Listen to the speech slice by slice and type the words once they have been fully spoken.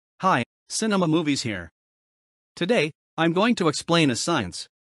Hi, Cinema Movies here. Today, I'm going to explain a science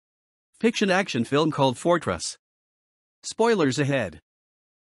fiction action film called Fortress. Spoilers ahead.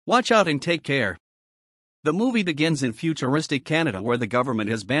 Watch out and take care. The movie begins in futuristic Canada where the government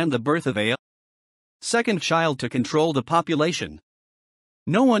has banned the birth of a second child to control the population.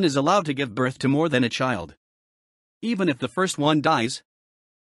 No one is allowed to give birth to more than a child, even if the first one dies.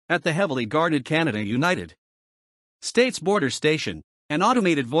 At the heavily guarded Canada United States border station, an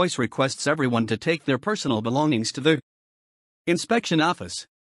automated voice requests everyone to take their personal belongings to the inspection office.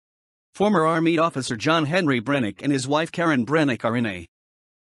 Former Army officer John Henry Brennick and his wife Karen Brennick are in a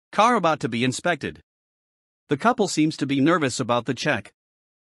car about to be inspected. The couple seems to be nervous about the check.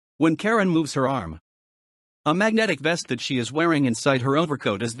 When Karen moves her arm, a magnetic vest that she is wearing inside her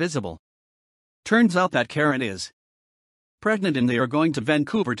overcoat is visible. Turns out that Karen is pregnant and they are going to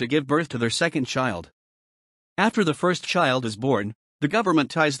Vancouver to give birth to their second child. After the first child is born, the government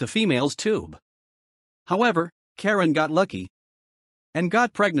ties the female's tube. However, Karen got lucky and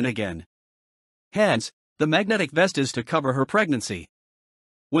got pregnant again. Hence, the magnetic vest is to cover her pregnancy.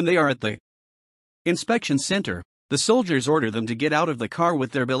 When they are at the inspection center, the soldiers order them to get out of the car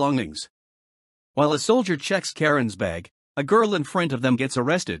with their belongings. While a soldier checks Karen's bag, a girl in front of them gets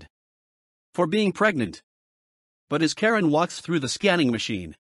arrested for being pregnant. But as Karen walks through the scanning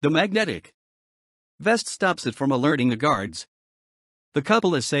machine, the magnetic vest stops it from alerting the guards. The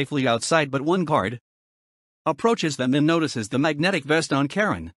couple is safely outside, but one guard approaches them and notices the magnetic vest on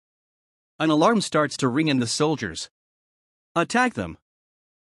Karen. An alarm starts to ring and the soldiers attack them.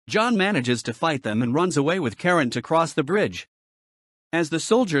 John manages to fight them and runs away with Karen to cross the bridge. As the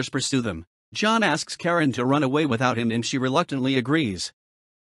soldiers pursue them, John asks Karen to run away without him and she reluctantly agrees.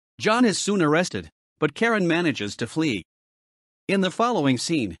 John is soon arrested, but Karen manages to flee. In the following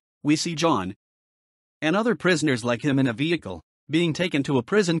scene, we see John and other prisoners like him in a vehicle being taken to a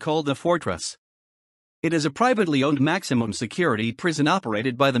prison called the Fortress. It is a privately owned maximum security prison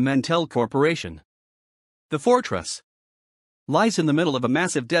operated by the Mantel Corporation. The Fortress lies in the middle of a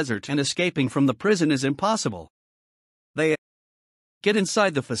massive desert and escaping from the prison is impossible. They get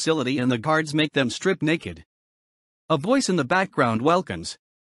inside the facility and the guards make them strip naked. A voice in the background welcomes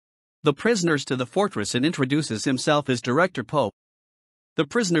the prisoners to the fortress and introduces himself as Director Pope. The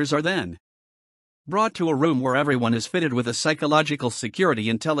prisoners are then brought to a room where everyone is fitted with a psychological security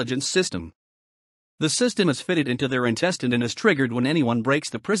intelligence system. The system is fitted into their intestine and is triggered when anyone breaks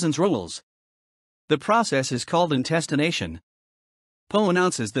the prison's rules. The process is called intestination. Poe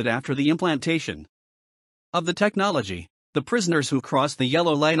announces that after the implantation of the technology, the prisoners who cross the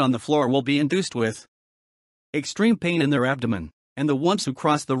yellow line on the floor will be induced with extreme pain in their abdomen, and the ones who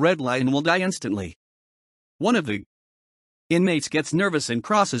cross the red line will die instantly. One of the inmates gets nervous and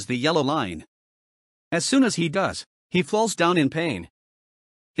crosses the yellow line. As soon as he does, he falls down in pain.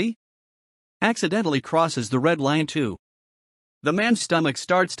 He accidentally crosses the red line too. The man's stomach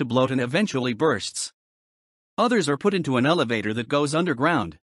starts to bloat and eventually bursts. Others are put into an elevator that goes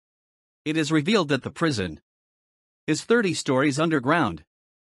underground. It is revealed that the prison is 30 stories underground.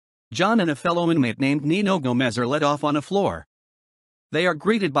 John and a fellow inmate named Nino Gomez are let off on a floor. They are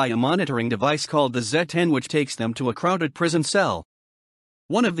greeted by a monitoring device called the Z10 which takes them to a crowded prison cell.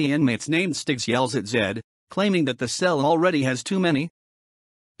 One of the inmates named Stiggs yells at Zed, claiming that the cell already has too many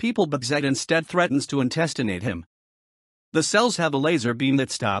people, but Zed instead threatens to intestinate him. The cells have a laser beam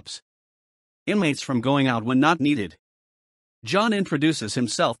that stops inmates from going out when not needed. John introduces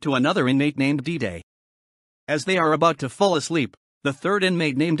himself to another inmate named D-Day. As they are about to fall asleep, the third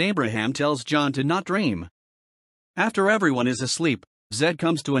inmate named Abraham tells John to not dream. After everyone is asleep, Zed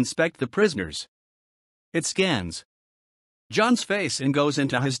comes to inspect the prisoners. It scans John's face and goes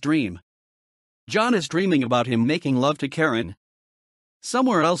into his dream. John is dreaming about him making love to Karen.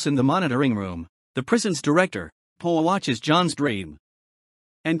 Somewhere else in the monitoring room, the prison's director, Poe, watches John's dream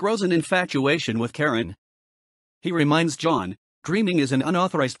and grows an infatuation with Karen. He reminds John, dreaming is an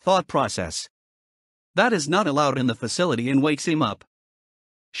unauthorized thought process that is not allowed in the facility and wakes him up.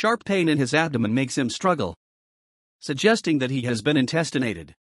 Sharp pain in his abdomen makes him struggle, suggesting that he has been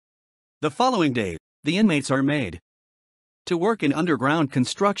intestinated. The following day, the inmates are made to work in underground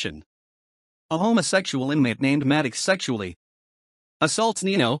construction. A homosexual inmate named Maddox sexually assaults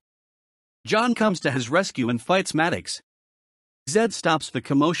Nino. John comes to his rescue and fights Maddox. Zed stops the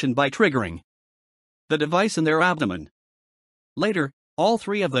commotion by triggering the device in their abdomen. Later, all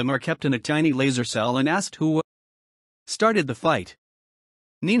three of them are kept in a tiny laser cell and asked who started the fight.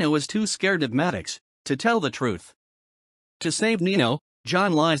 Nino is too scared of Maddox to tell the truth. To save Nino,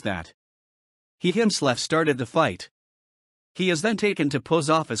 John lies that he himself started the fight. He is then taken to Poe's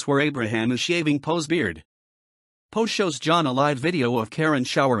office where Abraham is shaving Poe's beard. Poe shows John a live video of Karen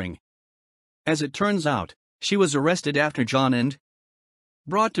showering. As it turns out, she was arrested after John and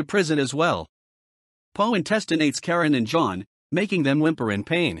brought to prison as well. Poe intestinates Karen and John, making them whimper in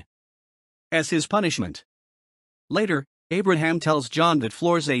pain as his punishment. Later, Abraham tells John that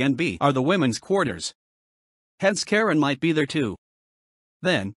floors A and B are the women's quarters. Hence Karen might be there too.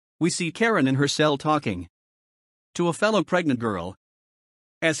 Then, we see Karen in her cell talking to a fellow pregnant girl.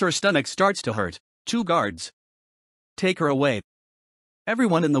 As her stomach starts to hurt, 2 guards take her away.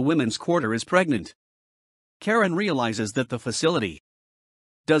 Everyone in the women's quarter is pregnant. Karen realizes that the facility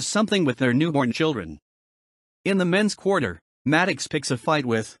does something with their newborn children. In the men's quarter, Maddox picks a fight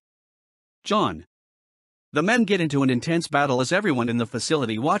with John. The men get into an intense battle as everyone in the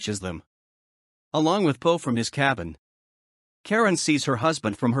facility watches them, along with Poe from his cabin. Karen sees her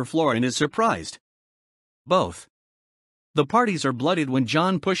husband from her floor and is surprised. Both the parties are bloodied when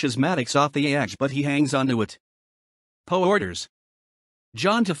John pushes Maddox off the edge, but he hangs onto it. Poe orders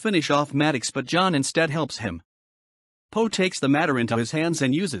John to finish off Maddox, but John instead helps him. Poe takes the matter into his hands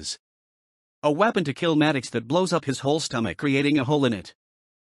and uses a weapon to kill Maddox that blows up his whole stomach, creating a hole in it.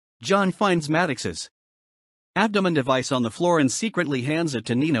 John finds Maddox's abdomen device on the floor and secretly hands it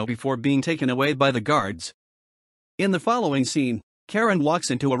to Nino before being taken away by the guards. In the following scene, Karen walks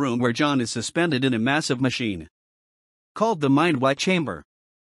into a room where John is suspended in a massive machine called the Mind-Wipe Chamber.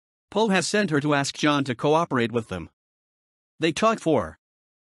 Poe has sent her to ask John to cooperate with them. They talk for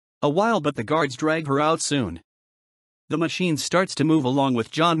a while, but the guards drag her out soon. The machine starts to move along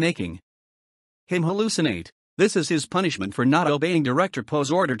with John, making him hallucinate. This is his punishment for not obeying Director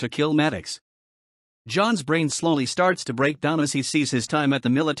Poe's order to kill Maddox. John's brain slowly starts to break down as he sees his time at the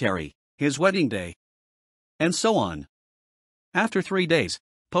military, his wedding day, and so on. After 3 days,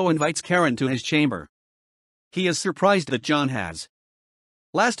 Poe invites Karen to his chamber. He is surprised that John has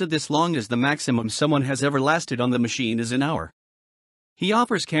lasted this long, as the maximum someone has ever lasted on the machine is an hour. He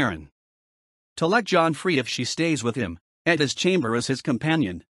offers Karen to let John free if she stays with him at his chamber as his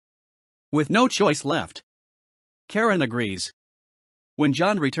companion. With no choice left, Karen agrees. When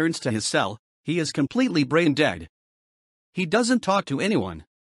John returns to his cell, he is completely brain dead. He doesn't talk to anyone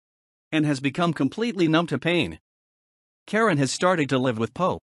and has become completely numb to pain. Karen has started to live with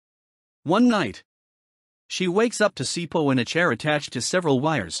Poe. One night, she wakes up to see Poe in a chair attached to several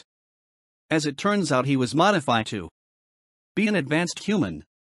wires. As it turns out, he was modified to be an advanced human.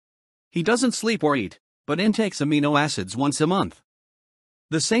 He doesn't sleep or eat, but intakes amino acids once a month.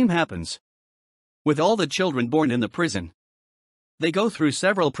 The same happens with all the children born in the prison. They go through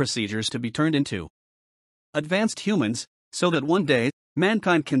several procedures to be turned into advanced humans, so that one day,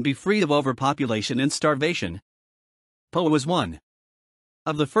 mankind can be free of overpopulation and starvation. Poe was one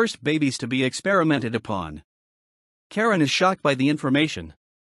of the first babies to be experimented upon. Karen is shocked by the information.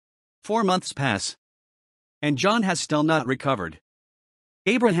 4 months pass, and John has still not recovered.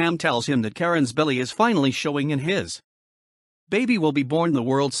 Abraham tells him that Karen's belly is finally showing and his baby will be born in the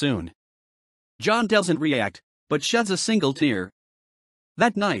world soon. John doesn't react, but sheds a single tear.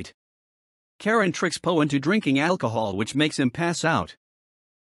 That night, Karen tricks Poe into drinking alcohol, which makes him pass out.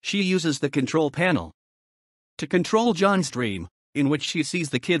 She uses the control panel to control John's dream, in which she sees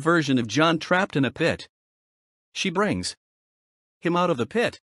the kid version of John trapped in a pit. She brings him out of the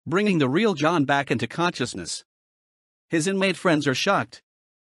pit, bringing the real John back into consciousness. His inmate friends are shocked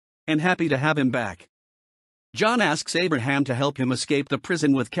and happy to have him back. John asks Abraham to help him escape the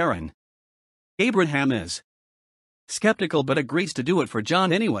prison with Karen. Abraham is skeptical but agrees to do it for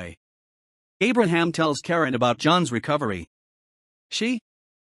John anyway. Abraham tells Karen about John's recovery. She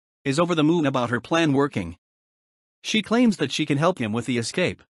is over the moon about her plan working. She claims that she can help him with the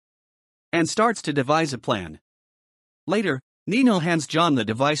escape and starts to devise a plan. Later, Nino hands John the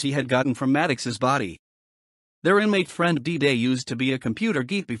device he had gotten from Maddox's body. Their inmate friend D-Day used to be a computer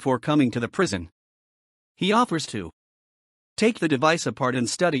geek before coming to the prison. He offers to take the device apart and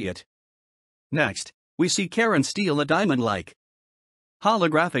study it. Next, we see Karen steal a diamond-like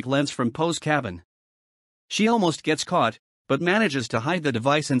holographic lens from Poe's cabin. She almost gets caught, but manages to hide the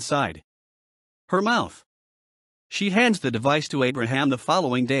device inside her mouth. She hands the device to Abraham the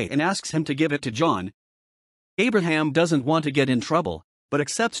following day and asks him to give it to John. Abraham doesn't want to get in trouble, but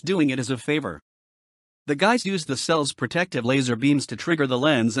accepts doing it as a favor. The guys use the cell's protective laser beams to trigger the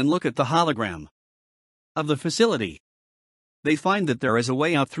lens and look at the hologram of the facility. They find that there is a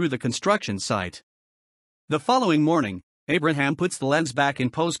way out through the construction site. The following morning, Abraham puts the lens back in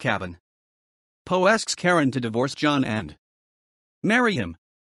Poe's cabin. Poe asks Karen to divorce John and marry him.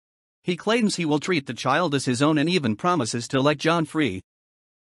 He claims he will treat the child as his own and even promises to let John free.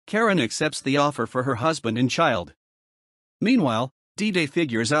 Karen accepts the offer for her husband and child. Meanwhile, D-Day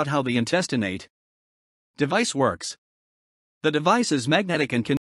figures out how the intestinate Device works. The device is magnetic and can